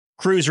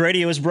Cruise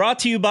Radio is brought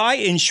to you by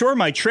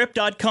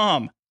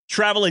InsureMyTrip.com.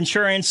 Travel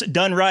insurance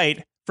done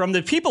right from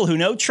the people who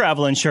know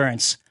travel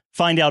insurance.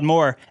 Find out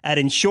more at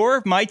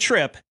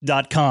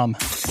InsureMyTrip.com.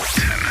 10,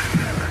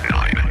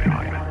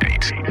 9,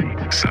 8,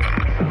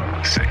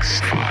 7,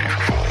 6,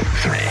 5, 4,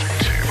 3,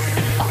 2,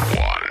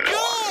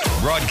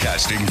 1.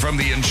 Broadcasting from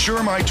the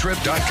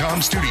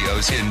InsureMyTrip.com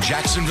studios in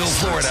Jacksonville,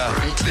 Florida,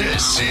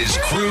 this is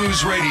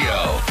Cruise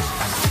Radio.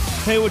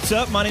 Hey, what's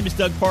up? My name is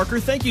Doug Parker.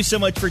 Thank you so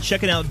much for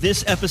checking out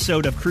this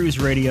episode of Cruise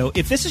Radio.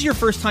 If this is your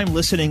first time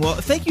listening, well,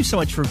 thank you so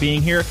much for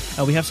being here.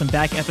 We have some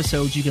back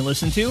episodes you can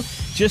listen to.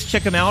 Just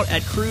check them out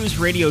at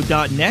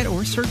cruiseradio.net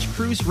or search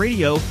Cruise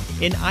Radio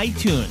in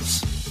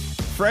iTunes.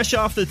 Fresh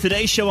off the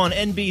Today Show on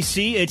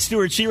NBC, it's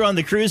Stuart Chiron,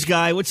 the Cruise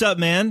Guy. What's up,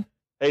 man?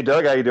 Hey,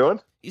 Doug. How you doing?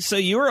 So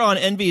you were on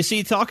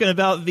NBC talking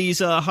about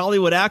these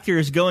Hollywood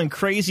actors going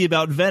crazy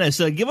about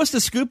Venice. Give us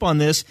the scoop on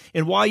this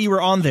and why you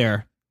were on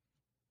there.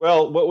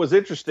 Well, what was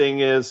interesting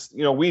is,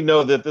 we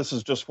know that this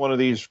is just one of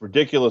these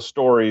ridiculous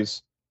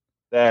stories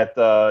that,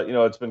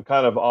 it's been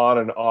kind of on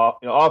and off,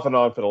 off and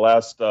on for the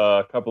last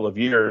couple of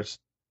years.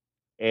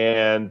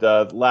 And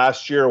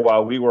last year,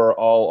 while we were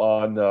all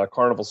on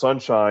Carnival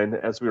Sunshine,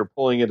 as we were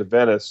pulling into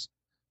Venice,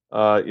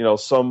 one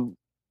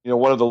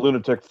of the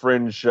lunatic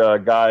fringe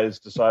guys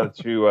decided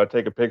to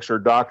take a picture,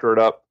 doctor it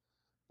up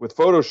with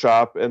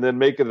Photoshop, and then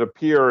make it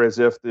appear as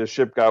if the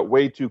ship got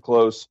way too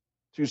close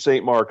to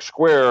St. Mark's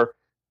Square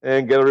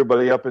and get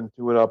everybody up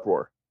into an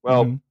uproar.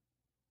 Well,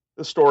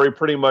 this story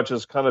pretty much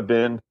has kind of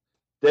been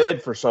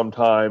dead for some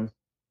time,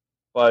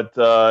 but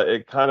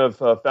it kind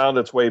of found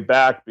its way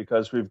back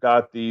because we've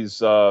got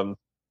these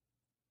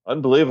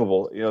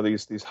unbelievable,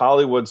 these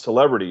Hollywood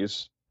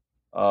celebrities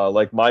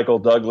like Michael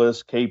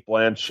Douglas, Cate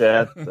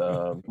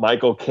Blanchett,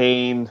 Michael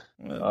Caine,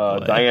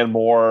 Diane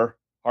Moore,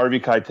 Harvey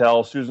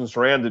Keitel, Susan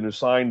Sarandon, who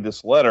signed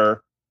this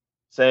letter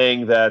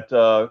saying that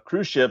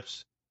cruise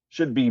ships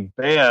should be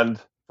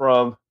banned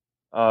from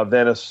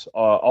Venice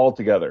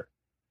altogether.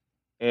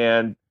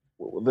 And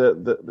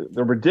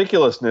the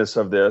ridiculousness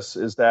of this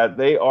is that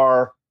they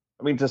are,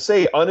 to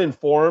say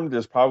uninformed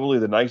is probably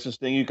the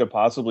nicest thing you could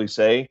possibly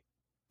say,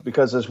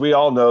 because as we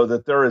all know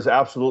that there is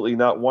absolutely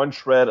not one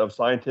shred of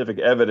scientific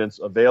evidence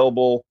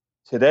available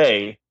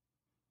today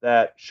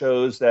that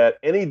shows that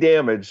any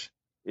damage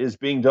is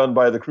being done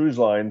by the cruise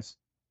lines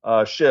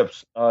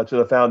ships to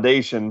the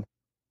foundation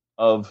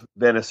of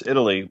Venice,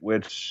 Italy,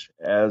 which,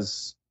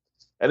 as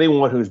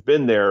anyone who's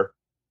been there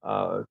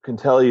can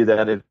tell you,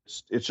 that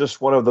it's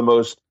just one of the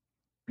most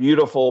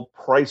beautiful,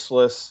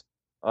 priceless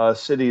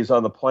cities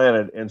on the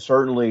planet, and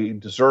certainly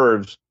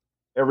deserves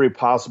every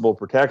possible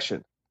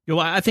protection.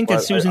 I think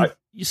that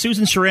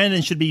Susan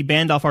Sarandon should be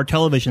banned off our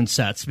television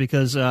sets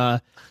because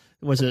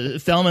was it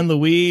Thelma and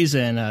Louise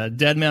and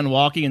Dead Man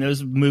Walking and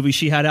those movies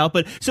she had out.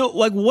 But so,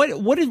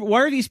 why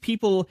are these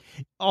people?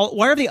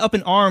 Why are they up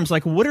in arms?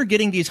 Like, what are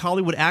getting these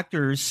Hollywood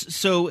actors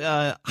so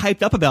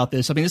hyped up about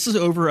this? This is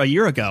over a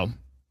year ago.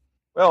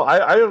 Well,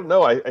 I don't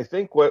know. I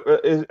think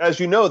as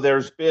you know,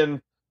 there's been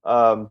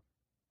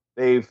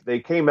they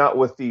came out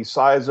with the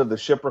size of the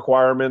ship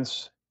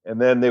requirements,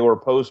 and then they were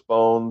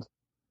postponed.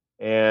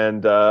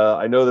 And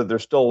I know that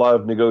there's still a lot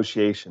of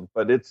negotiation,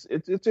 but it's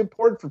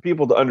important for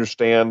people to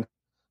understand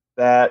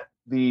that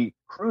the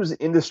cruise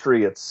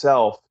industry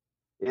itself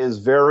is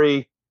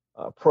very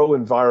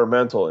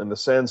pro-environmental in the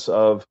sense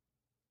of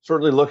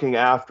certainly looking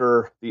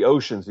after the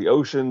oceans. The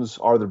oceans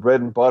are the bread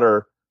and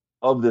butter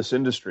of this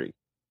industry.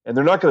 And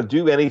they're not going to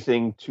do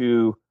anything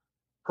to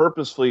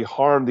purposefully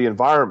harm the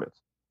environment.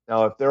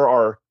 Now, if there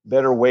are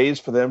better ways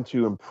for them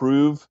to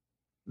improve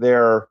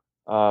their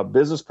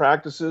business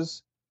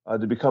practices,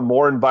 to become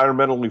more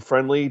environmentally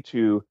friendly,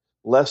 to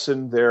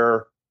lessen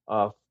their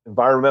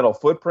environmental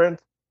footprint,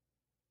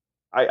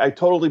 I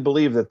totally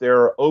believe that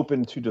they're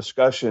open to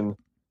discussion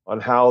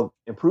on how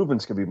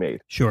improvements can be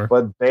made. Sure.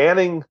 But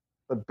banning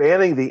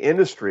the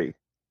industry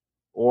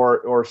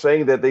or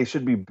saying that they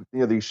should be,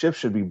 these ships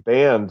should be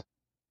banned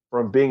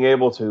from being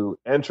able to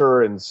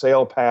enter and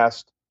sail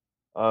past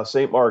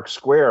St. Mark's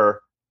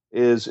Square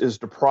is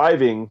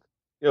depriving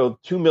 2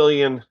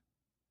 million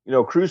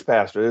cruise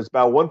passengers. It's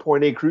about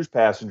 1.8 cruise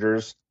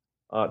passengers.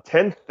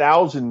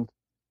 10,000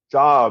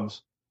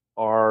 jobs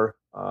are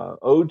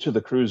owed to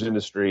the cruise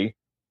industry,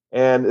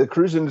 and the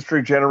cruise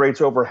industry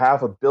generates over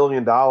 $500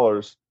 million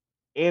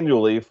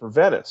annually for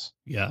Venice.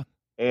 Yeah,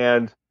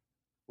 and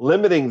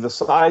limiting the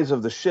size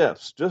of the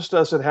ships just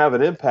doesn't have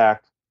an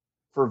impact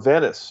for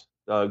Venice,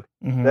 Doug,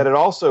 that it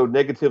also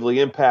negatively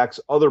impacts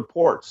other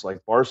ports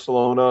like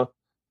Barcelona,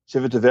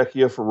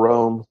 Civitavecchia for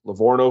Rome,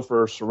 Livorno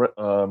for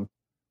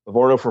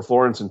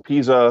Florence and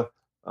Pisa,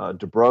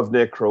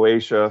 Dubrovnik,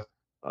 Croatia,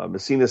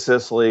 Messina,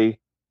 Sicily,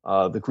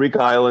 the Greek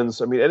islands.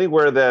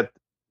 Anywhere that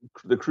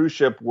the cruise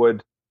ship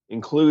would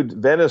include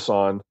Venice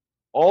on,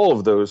 all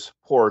of those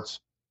ports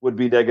would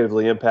be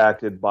negatively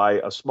impacted by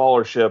a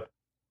smaller ship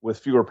with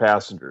fewer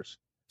passengers.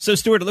 So,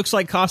 Stuart, it looks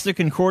like Costa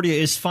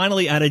Concordia is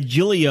finally out of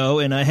Giglio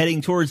and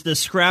heading towards the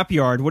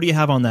scrapyard. What do you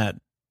have on that?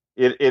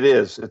 It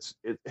is.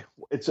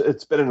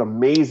 It's been an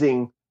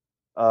amazing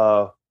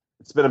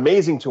it's been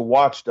amazing to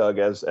watch, Doug,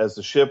 as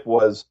the ship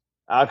was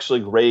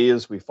actually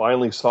raised. We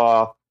finally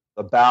saw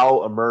the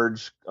bow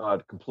emerge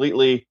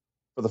completely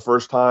for the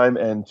first time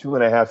in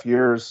 2.5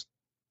 years.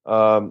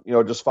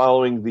 Just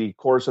following the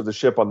course of the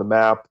ship on the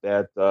map,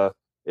 that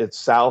it's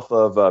south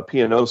of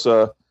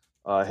Pianosa,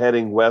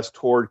 heading west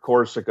toward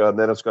Corsica, and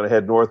then it's going to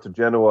head north to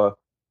Genoa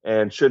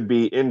and should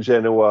be in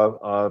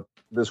Genoa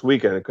this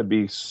weekend. It could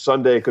be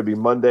Sunday, it could be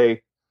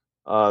Monday.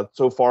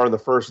 So far in the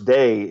first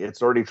day,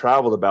 it's already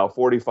traveled about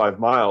 45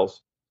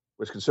 miles,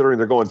 which, considering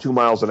they're going 2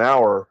 miles an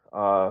hour,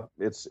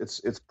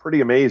 it's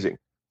pretty amazing.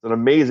 It's an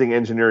amazing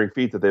engineering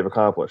feat that they've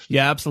accomplished.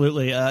 Yeah,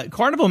 absolutely.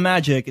 Carnival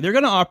Magic, they're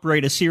going to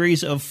operate a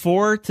series of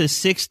 4 to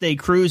 6 day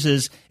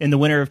cruises in the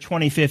winter of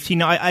 2015.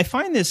 Now, I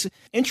find this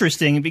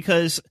interesting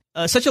because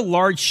such a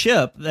large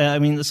ship,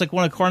 it's like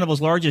one of Carnival's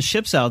largest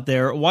ships out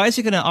there. Why is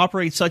it going to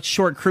operate such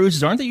short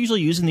cruises? Aren't they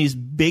usually using these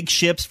big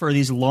ships for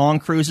these long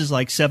cruises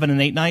like 7 and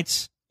 8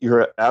 nights?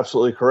 You're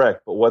absolutely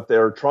correct. But what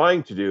they're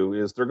trying to do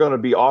is they're going to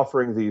be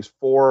offering these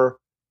 4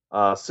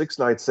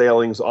 6-night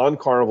sailings on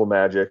Carnival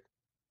Magic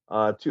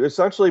to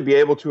essentially be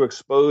able to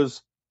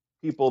expose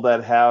people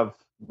that have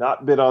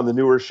not been on the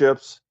newer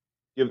ships,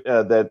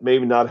 that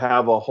maybe not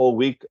have a whole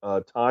week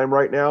time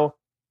right now,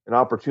 an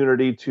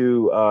opportunity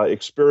to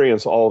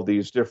experience all of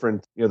these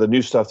different, the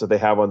new stuff that they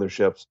have on their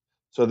ships.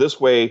 So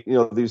this way,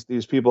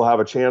 these people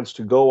have a chance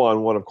to go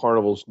on one of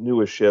Carnival's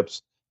newest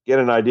ships, get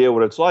an idea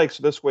what it's like.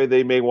 So this way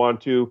they may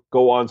want to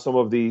go on some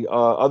of the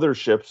other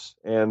ships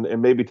and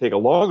maybe take a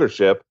longer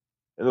ship.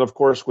 And then, of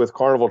course, with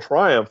Carnival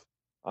Triumph,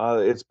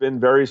 it's been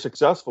very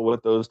successful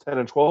with those 10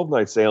 and 12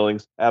 night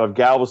sailings out of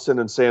Galveston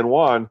and San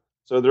Juan.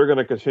 So they're going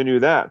to continue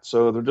that.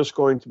 So they're just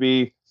going to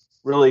be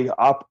really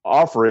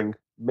offering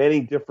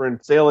many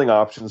different sailing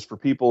options for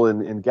people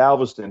in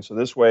Galveston. So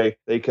this way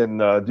they can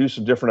do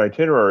some different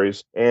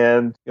itineraries.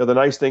 And the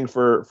nice thing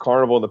for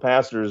Carnival and the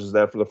passengers is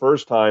that for the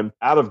first time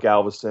out of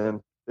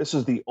Galveston, this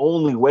is the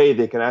only way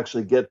they can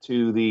actually get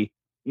to the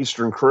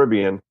Eastern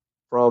Caribbean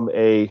from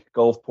a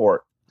Gulf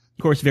port.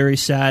 Of course, very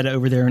sad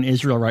over there in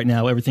Israel right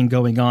now, everything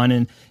going on.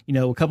 And,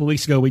 a couple of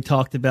weeks ago, we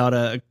talked about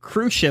a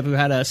cruise ship who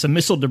had some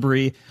missile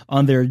debris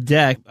on their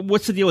deck.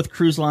 What's the deal with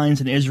cruise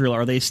lines in Israel?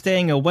 Are they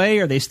staying away?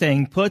 Are they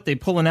staying put? They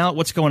pulling out?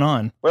 What's going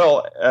on?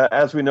 Well,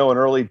 as we know, in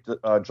early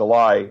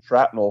July,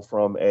 shrapnel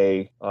from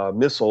a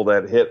missile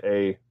that hit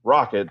a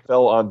rocket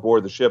fell on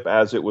board the ship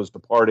as it was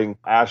departing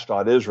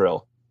Ashdod,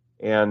 Israel.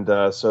 And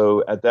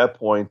so at that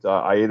point,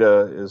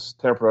 AIDA is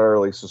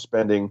temporarily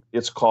suspending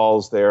its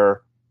calls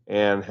there,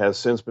 and has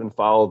since been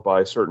followed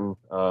by certain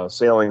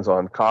sailings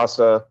on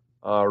Casa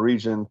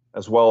region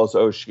as well as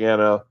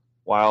Oceania,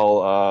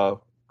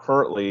 while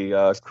currently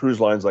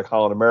cruise lines like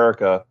Holland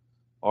America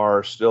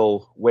are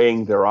still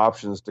weighing their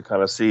options to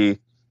kind of see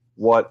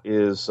what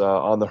is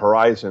on the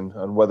horizon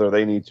and whether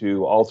they need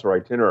to alter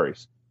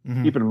itineraries.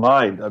 Mm-hmm. Keep in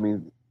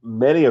mind,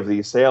 many of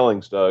these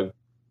sailings, Doug,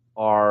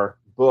 are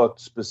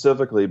booked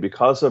specifically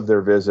because of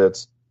their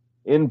visits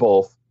in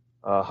both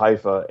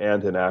Haifa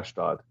and in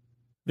Ashdod.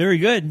 Very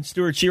good.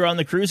 Stuart Shearer on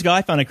The Cruise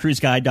Guy, found at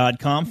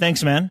cruiseguy.com.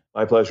 Thanks, man.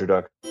 My pleasure,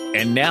 Doug.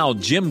 And now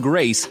Jim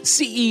Grace,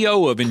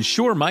 CEO of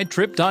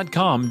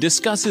InsureMyTrip.com,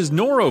 discusses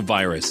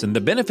norovirus and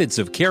the benefits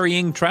of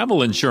carrying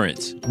travel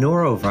insurance.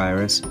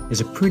 Norovirus is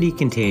a pretty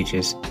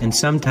contagious and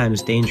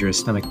sometimes dangerous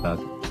stomach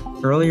bug.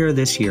 Earlier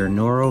this year,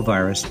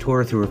 norovirus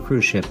tore through a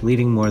cruise ship,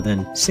 leaving more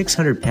than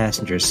 600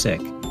 passengers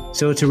sick.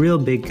 So it's a real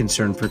big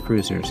concern for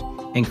cruisers.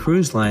 And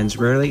cruise lines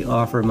rarely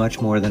offer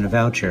much more than a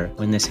voucher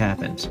when this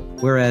happens,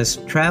 whereas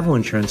travel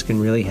insurance can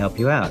really help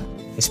you out,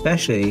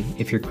 especially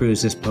if your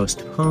cruise is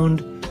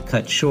postponed,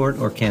 cut short,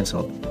 or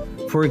canceled.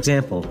 For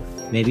example,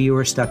 maybe you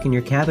were stuck in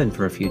your cabin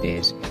for a few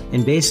days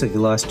and basically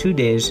lost 2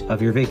 days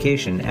of your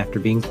vacation after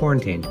being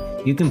quarantined.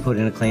 You can put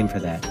in a claim for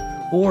that.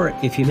 Or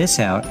if you miss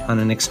out on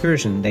an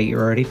excursion that you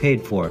already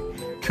paid for,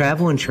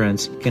 travel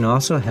insurance can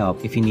also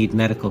help if you need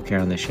medical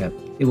care on the ship.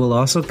 It will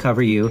also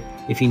cover you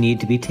if you need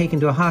to be taken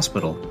to a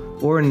hospital,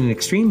 or in an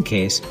extreme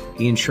case,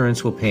 the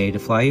insurance will pay to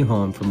fly you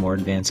home for more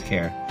advanced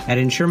care. At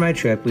Insure My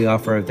Trip, we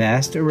offer a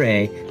vast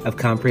array of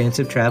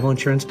comprehensive travel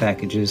insurance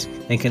packages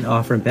and can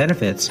offer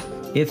benefits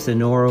if the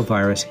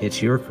norovirus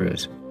hits your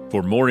cruise.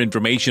 For more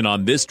information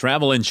on this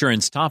travel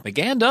insurance topic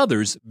and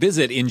others,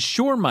 visit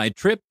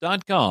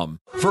InsureMyTrip.com.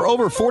 For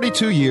over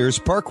 42 years,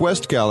 Park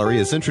West Gallery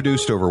has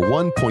introduced over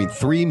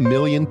 1.3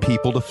 million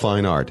people to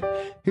fine art.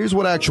 Here's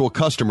what actual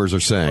customers are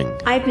saying.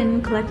 I've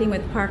been collecting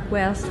with Park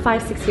West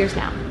 5-6 years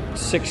now.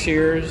 6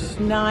 years.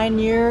 9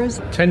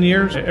 years. 10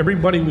 years.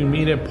 Everybody we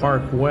meet at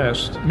Park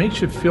West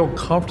makes you feel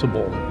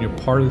comfortable. You're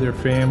part of their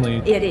family.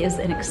 It is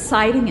an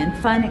exciting and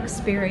fun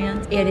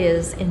experience. It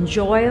is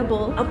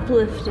enjoyable,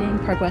 uplifting.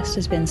 Park West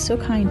has been so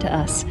kind to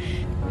us.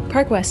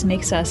 Park West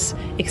makes us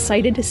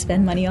excited to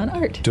spend money on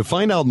art. To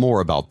find out more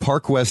about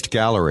Park West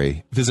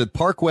Gallery, visit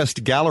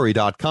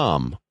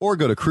parkwestgallery.com or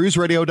go to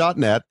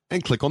cruiseradio.net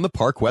and click on the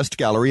Park West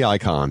Gallery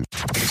icon.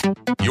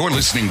 You're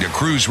listening to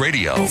Cruise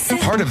Radio,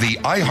 part of the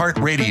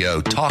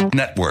iHeartRadio Talk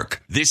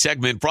Network. This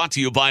segment brought to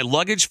you by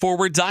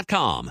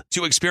LuggageForward.com.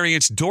 To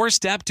experience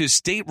doorstep to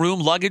stateroom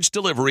luggage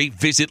delivery,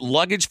 visit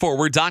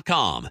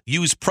LuggageForward.com.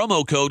 Use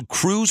promo code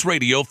Cruise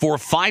Radio for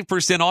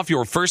 5% off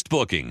your first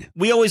booking.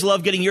 We always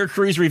love getting your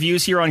cruise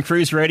reviews here on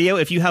Cruise Radio.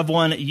 If you have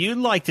one you'd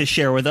like to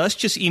share with us,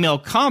 just email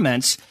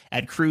comments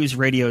at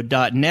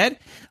cruiseradio.net.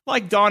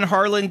 Like Don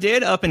Harlan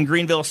did up in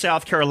Greenville,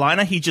 South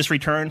Carolina. He just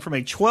returned from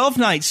a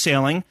 12-night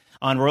sailing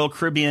on Royal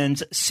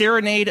Caribbean's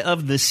Serenade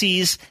of the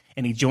Seas,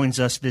 and he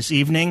joins us this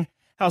evening.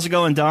 How's it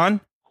going,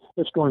 Don?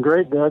 It's going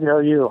great, Doug. How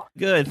are you?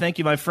 Good. Thank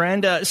you, my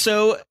friend.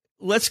 So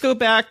let's go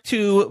back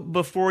to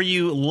before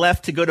you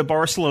left to go to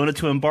Barcelona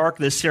to embark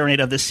this Serenade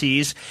of the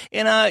Seas,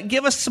 and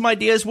give us some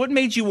ideas. What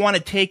made you want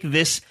to take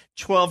this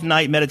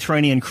 12-night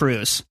Mediterranean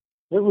cruise?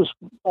 It was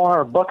on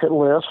our bucket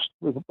list.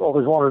 We've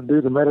always wanted to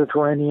do the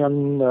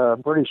Mediterranean,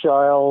 British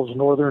Isles,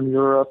 Northern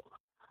Europe.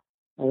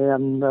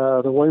 And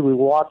the way we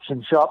watch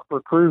and shop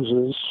for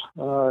cruises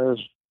is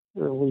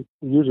we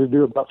usually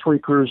do about 3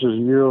 cruises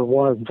a year.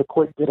 One is a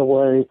quick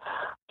getaway,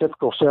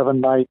 typical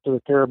 7-night to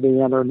the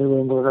Caribbean or New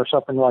England or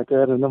something like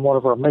that, and then one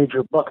of our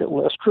major bucket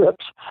list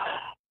trips.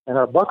 And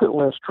our bucket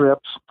list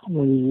trips,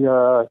 we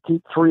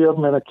keep 3 of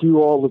them in a queue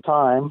all the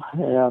time,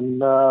 and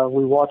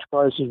we watch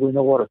prices. We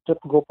know what a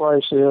typical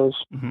price is,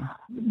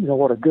 you know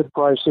what a good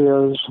price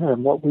is,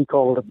 and what we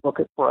call it a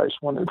bucket price.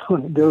 When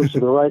it goes to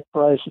the right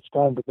price, it's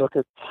time to book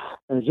it.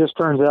 And it just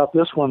turns out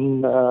this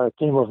one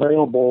came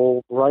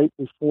available right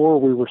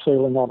before we were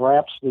sailing on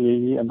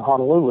Rhapsody in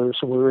Honolulu,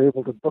 so we were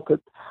able to book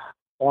it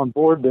on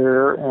board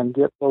there and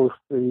get both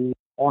the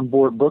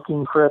onboard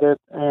booking credit,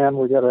 and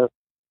we got a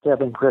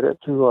cabin credit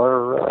to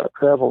our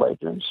travel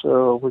agent.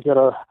 So we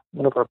got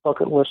one of our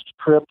bucket list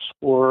trips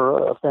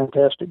for a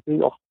fantastic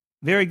deal.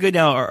 Very good.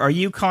 Now, are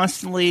you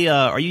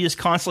just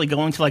constantly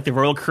going to like the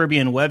Royal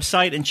Caribbean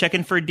website and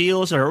checking for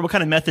deals, or what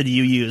kind of method do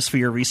you use for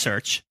your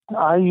research?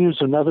 I use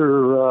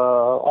another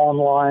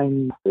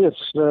online, it's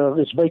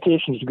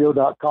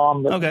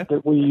vacations2go.com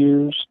that we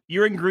use.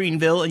 You're in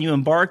Greenville and you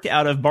embarked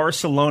out of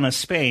Barcelona,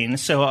 Spain.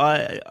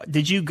 So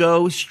did you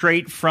go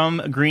straight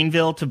from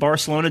Greenville to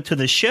Barcelona to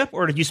the ship,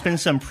 or did you spend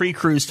some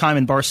pre-cruise time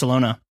in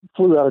Barcelona?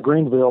 Flew out of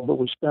Greenville, but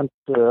we spent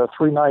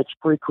 3 nights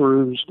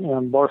pre-cruised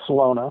in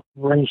Barcelona,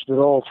 arranged it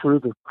all through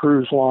the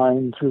cruise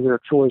line, through their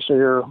Choice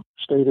Air,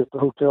 stayed at the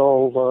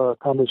Hotel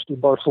Condes de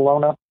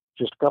Barcelona,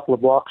 just a couple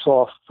of blocks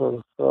off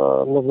of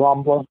La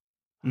Rambla.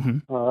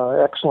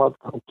 Excellent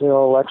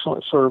hotel,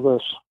 excellent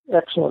service,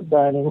 excellent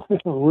dining,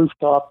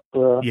 rooftop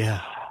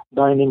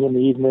dining in the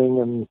evening,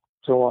 and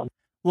so on.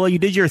 Well, you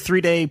did your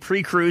 3-day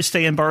pre-cruise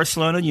stay in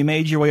Barcelona. You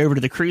made your way over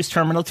to the cruise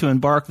terminal to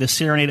embark the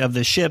Serenade of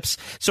the Ships.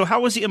 So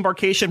how was the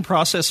embarkation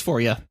process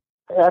for you?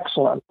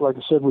 Excellent. Like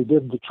I said, we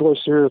did the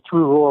Choice Air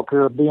through Royal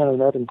Caribbean,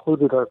 and that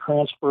included our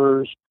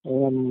transfers,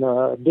 and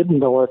didn't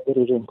know it, but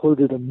it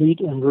included a meet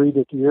and greet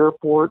at the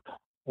airport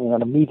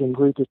and a meet and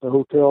greet at the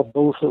hotel,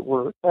 both that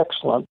were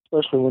excellent,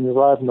 especially when you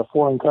arrive in a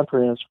foreign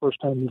country and it's the first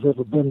time you've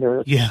ever been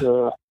there. It's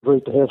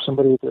great to have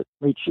somebody that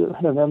meets you.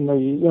 And then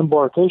the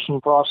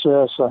embarkation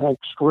process, I think,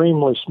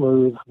 extremely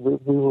smooth. We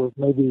were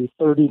maybe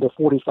 30 to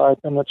 45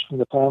 minutes from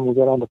the time we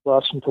got on the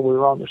bus until we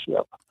were on the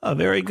ship. Oh,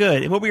 very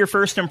good. And what were your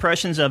first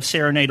impressions of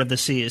Serenade of the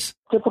Seas?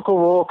 Typical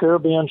Royal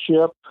Caribbean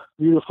ship,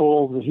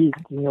 beautiful,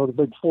 the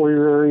big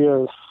foyer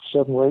area,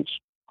 7 or 8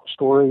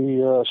 story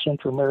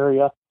centrum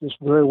area. Just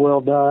very well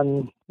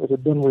done. It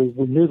had been,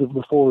 we knew that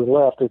before we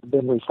left, it had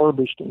been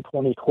refurbished in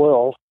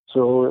 2012,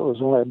 so it was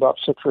only about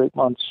 6 or 8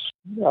 months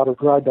out of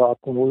dry dock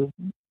when we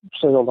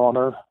sailed on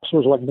her. So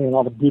it was like being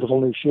on a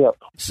beautiful new ship.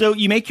 So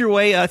you make your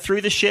way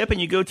through the ship and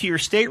you go to your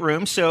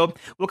stateroom. So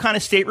what kind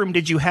of stateroom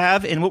did you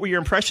have, and what were your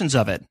impressions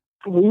of it?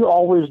 We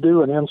always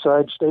do an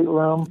inside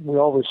stateroom. We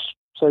always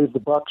save the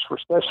bucks for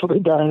specialty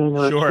dining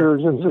or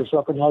excursions or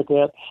something like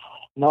that.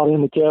 Not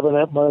in the cabin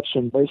that much,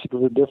 and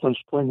basically the difference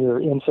between your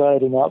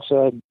inside and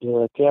outside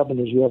cabin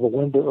is you have a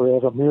window or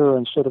have a mirror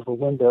instead of a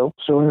window.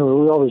 So anyway,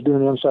 we always do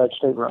an inside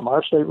stateroom.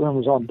 Our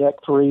stateroom is on deck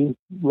 3,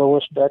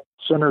 lowest deck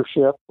center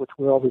ship, which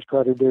we always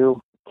try to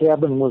do.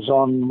 Cabin was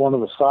on one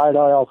of the side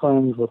aisle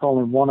things with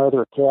only one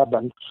other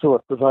cabin, so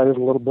it provided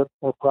a little bit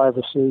more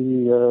privacy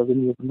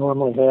than you would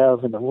normally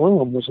have, and the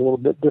room was a little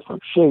bit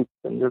different shape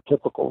than your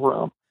typical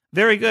room.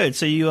 Very good.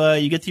 So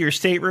you get to your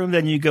stateroom,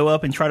 then you go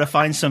up and try to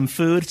find some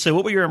food. So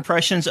what were your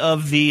impressions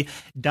of the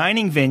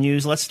dining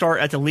venues? Let's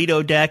start at the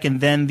Lido deck and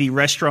then the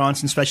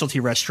restaurants and specialty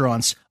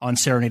restaurants on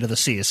Serenade of the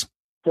Seas.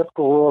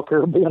 Typical Royal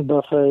Caribbean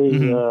buffet.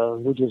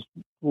 We just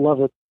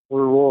love it.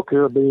 We're Royal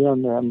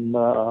Caribbean,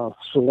 and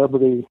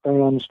celebrity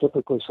fans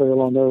typically sail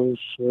on those.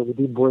 We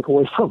do break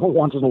away from them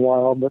once in a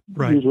while, but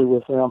usually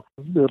with them.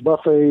 The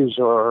buffets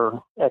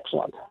are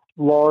excellent.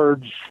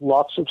 Large,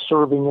 lots of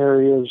serving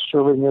areas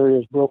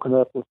broken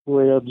up with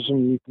breads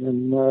and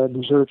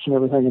desserts and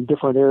everything in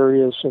different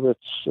areas, so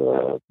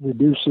it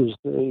reduces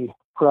the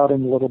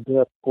crowding a little bit.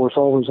 Of course,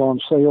 always on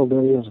sale day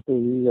is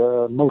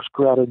the most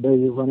crowded day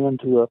you run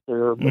into up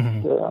there,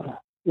 but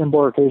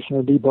embarkation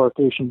or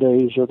debarkation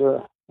days are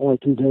the only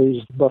 2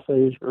 days the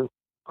buffets are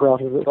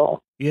crowded at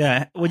all.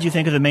 Yeah. What'd you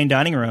think of the main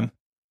dining room?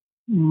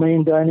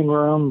 Main dining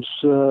rooms,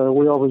 we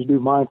always do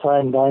my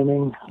time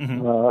dining.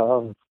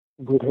 Mm-hmm.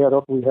 We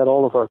had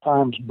all of our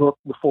times booked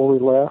before we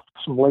left.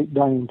 Some late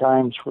dining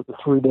times for the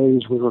 3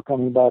 days we were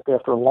coming back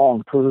after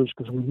long tours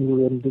because we knew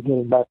we wouldn't be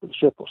getting back to the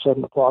ship at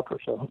 7 o'clock or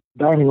so.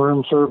 Dining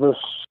room service,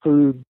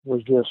 food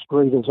was just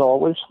great as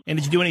always. And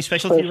did you do any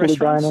specialty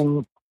restaurants?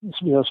 Dining,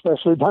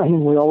 specialty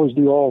dining. We always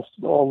do all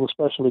the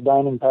specialty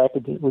dining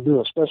packages. We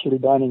do a specialty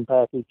dining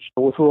package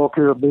with Royal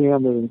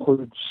Caribbean that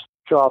includes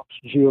Chops,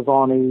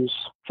 Giovanni's,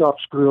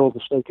 Chops Grill,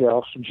 the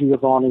steakhouse,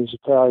 Giovanni's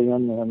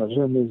Italian, and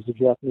Azumi's, the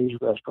Japanese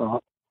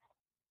restaurant.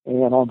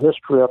 And on this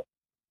trip,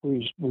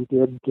 we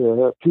did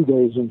 2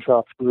 days in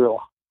Chops Grill.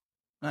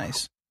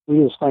 Nice.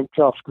 We just think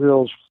Chops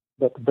Grill's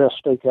got the best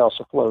steakhouse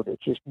afloat.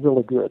 It's just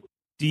really good.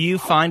 Do you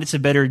find it's a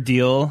better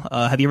deal?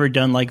 Have you ever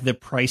done like the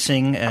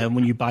pricing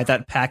when you buy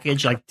that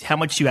package? Like how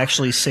much do you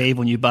actually save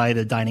when you buy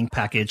the dining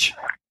package?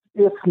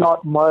 It's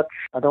not much.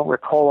 I don't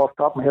recall off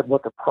the top of my head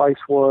what the price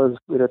was,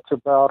 but it's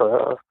about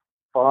a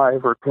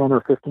 5 or 10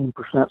 or 15%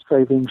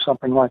 savings,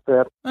 something like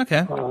that.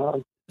 Okay.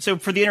 So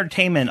for the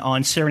entertainment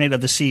on Serenade of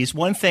the Seas,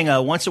 one thing,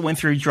 once it went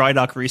through dry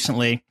dock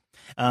recently,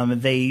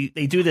 they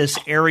do this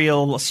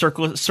aerial Cirque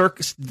du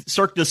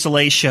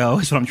Soleil show,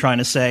 is what I'm trying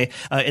to say,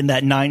 in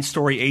that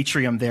 9-story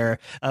atrium there.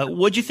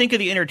 What'd you think of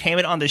the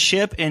entertainment on the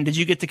ship, and did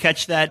you get to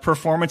catch that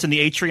performance in the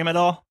atrium at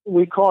all?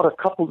 We caught a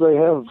couple. They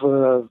have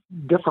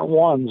different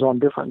ones on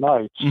different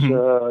nights.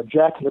 Mm-hmm.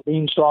 Jack and the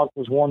Beanstalk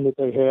was one that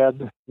they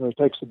had. It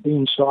takes the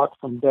Beanstalk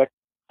from deck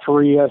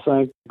 3, I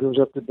think, goes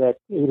up to deck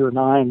 8 or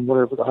 9,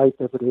 whatever the height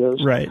of it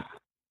is. Right.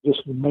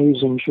 Just an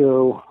amazing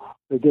show.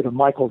 They did a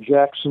Michael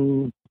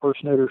Jackson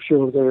impersonator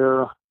show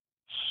there.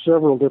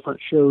 Several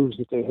different shows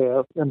that they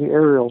have. And the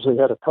aerials, they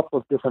had a couple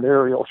of different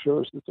aerial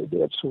shows that they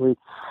did. So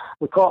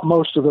we caught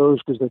most of those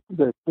because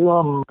they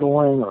film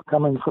going or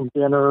coming from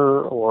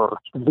dinner or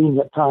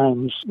convenient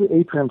times. The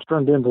atrium's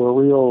turned into a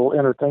real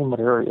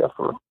entertainment area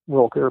for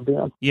Royal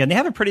Caribbean. Yeah, and they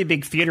have a pretty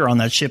big theater on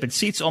that ship. It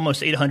seats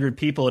almost 800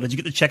 people. Did you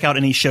get to check out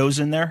any shows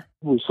in there?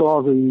 We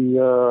saw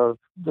the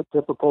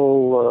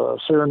typical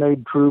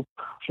Serenade troupe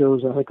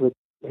shows. I think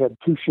they had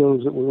 2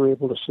 shows that we were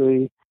able to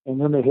see. And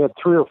then they had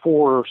 3 or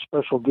 4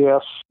 special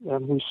guests,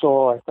 and we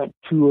saw, I think,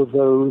 2 of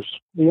those.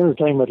 The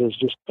entertainment is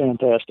just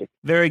fantastic.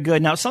 Very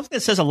good. Now, something that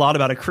says a lot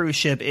about a cruise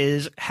ship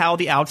is how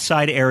the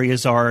outside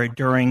areas are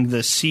during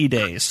the sea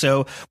days.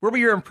 So what were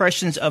your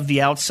impressions of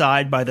the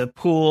outside by the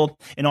pool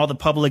and all the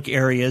public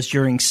areas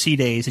during sea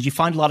days? Did you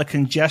find a lot of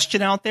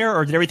congestion out there,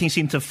 or did everything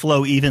seem to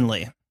flow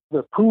evenly?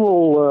 The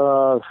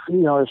pool,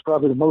 is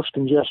probably the most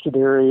congested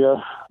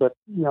area, but,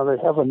 they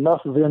have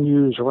enough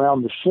venues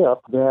around the ship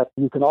that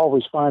you can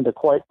always find a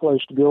quiet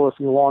place to go if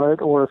you want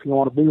it, or if you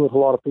want to be with a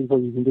lot of people,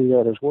 you can do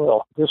that as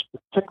well. This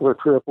particular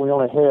trip, we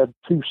only had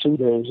 2 sea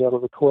days out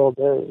of the 12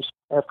 days.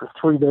 After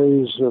 3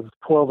 days of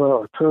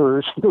 12-hour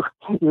tours,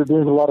 you're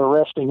doing a lot of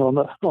resting on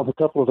a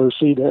couple of those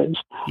sea days.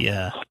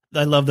 Yeah,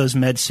 I love those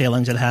med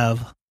sailings that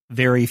have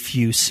very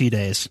few sea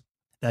days.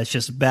 That's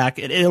just back.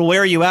 It'll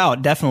wear you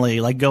out,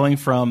 definitely, like going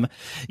from,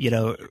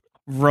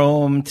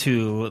 Rome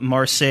to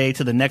Marseille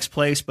to the next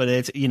place. But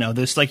it's,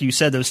 those, like you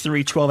said, those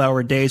 3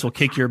 12-hour days will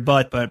kick your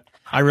butt. But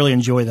I really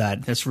enjoy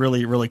that. That's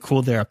really, really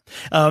cool there.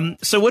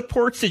 So what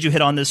ports did you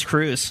hit on this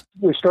cruise?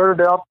 We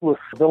started out with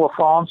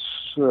Villafranche,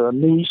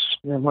 Nice,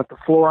 and went to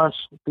Florence,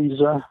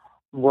 Pisa,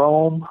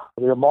 Rome,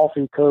 the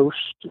Amalfi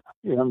Coast,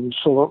 and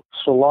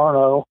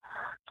Salerno,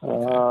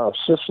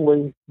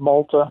 Sicily,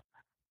 Malta,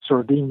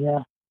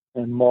 Sardinia,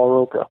 and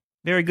Majorca.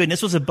 Very good. And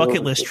this was a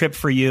bucket list trip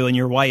for you and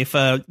your wife.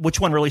 Which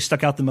one really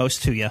stuck out the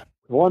most to you?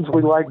 The ones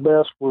we liked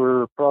best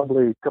were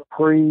probably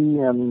Capri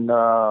and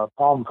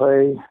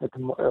Pompeii at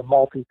the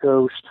Amalfi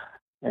Coast.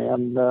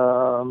 And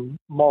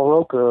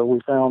Majorca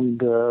we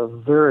found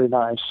very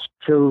nice.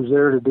 Chose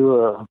there to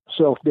do a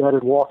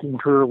self-guided walking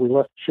tour. We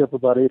left the ship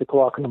about 8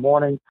 o'clock in the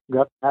morning,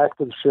 got back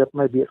to the ship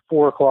maybe at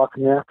 4 o'clock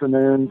in the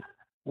afternoon,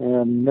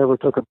 and never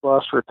took a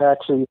bus or a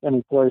taxi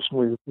any place.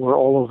 We were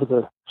all over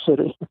the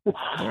city.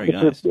 Very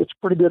nice. It's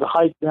pretty good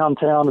hike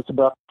downtown. It's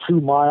about 2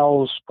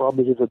 miles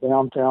probably to the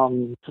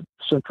downtown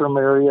Centrum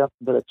area,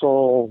 but it's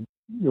all,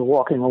 you're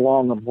walking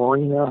along the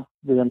marina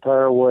the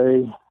entire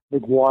way,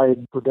 big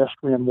wide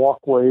pedestrian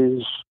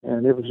walkways,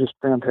 and it was just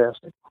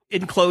fantastic.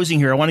 In closing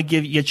here, I want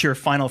to get your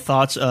final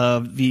thoughts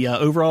of the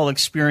overall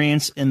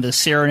experience in the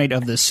Serenade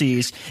of the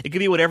Seas. It could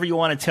be whatever you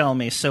want to tell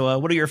me. So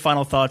what are your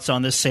final thoughts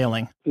on this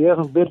sailing? If you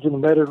haven't been to the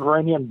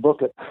Mediterranean,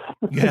 book it.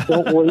 Yeah.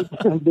 Don't wait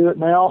and do it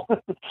now.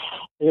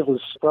 It was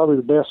probably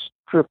the best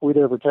trip we'd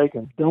ever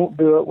taken. Don't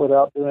do it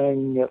without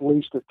doing at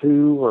least a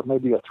 2 or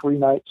maybe a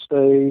 3-night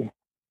stay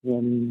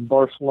in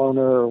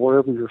Barcelona or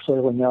wherever you're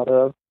sailing out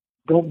of.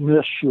 Don't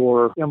miss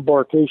your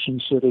embarkation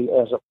city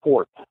as a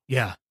port.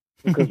 Yeah.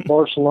 Because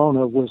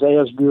Barcelona was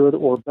as good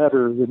or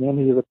better than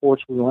any of the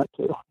ports we went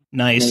to.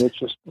 Nice. I mean, it's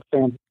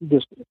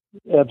just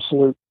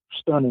absolute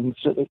stunning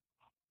city.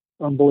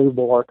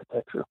 Unbelievable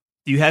architecture.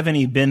 Do you have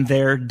any been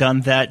there,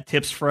 done that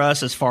tips for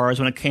us as far as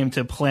when it came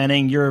to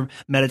planning your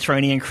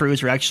Mediterranean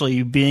cruise or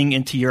actually being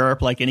into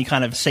Europe, like any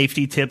kind of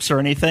safety tips or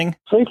anything?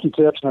 Safety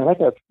tips, and I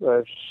think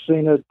I've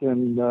seen it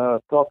and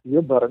talked to you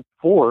about it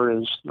before,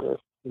 is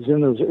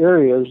in those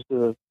areas,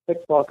 the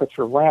pickpockets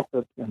are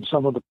rampant in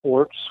some of the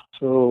ports,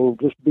 so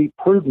just be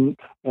prudent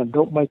and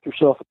don't make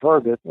yourself a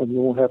target, and you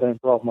won't have any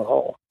problem at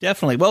all.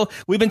 Definitely. Well,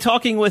 we've been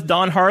talking with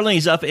Don Harlan.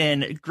 He's up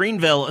in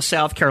Greenville,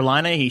 South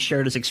Carolina. He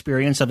shared his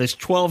experience of his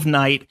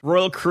 12-night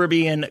Royal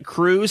Caribbean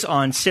cruise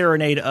on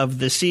Serenade of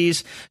the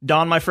Seas.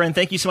 Don, my friend,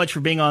 thank you so much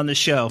for being on the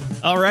show.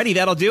 Alrighty,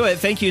 that'll do it.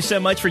 Thank you so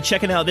much for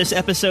checking out this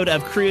episode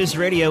of Cruise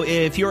Radio.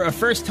 If you're a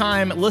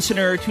first-time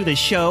listener to the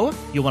show,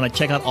 you'll want to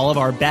check out all of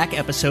our back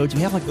episodes.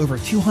 We have like over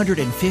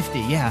 250.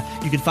 Yeah,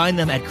 you can find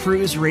them at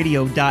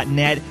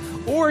cruiseradio.net.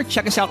 Or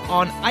check us out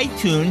on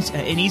iTunes.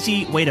 An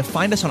easy way to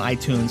find us on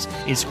iTunes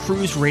is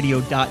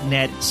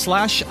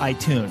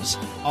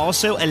cruiseradio.net/iTunes.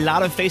 Also, a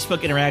lot of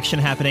Facebook interaction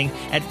happening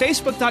at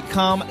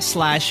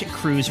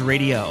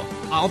facebook.com/cruiseradio.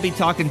 I'll be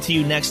talking to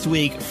you next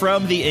week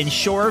from the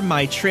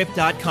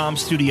InsureMyTrip.com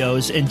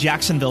studios in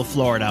Jacksonville,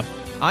 Florida.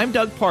 I'm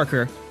Doug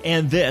Parker,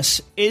 and this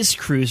is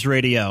Cruise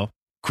Radio.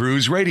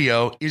 Cruise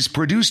Radio is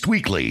produced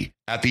weekly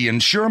at the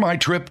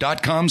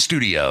InsureMyTrip.com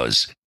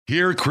studios.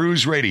 Hear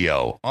Cruise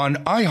Radio on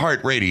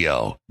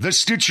iHeartRadio, the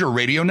Stitcher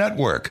Radio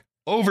Network,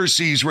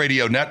 Overseas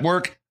Radio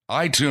Network,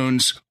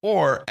 iTunes,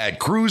 or at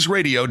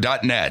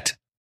cruiseradio.net.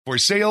 For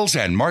sales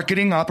and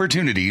marketing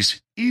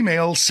opportunities,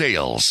 email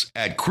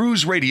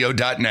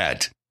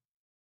sales@cruiseradio.net.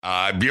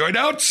 I'm your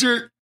announcer,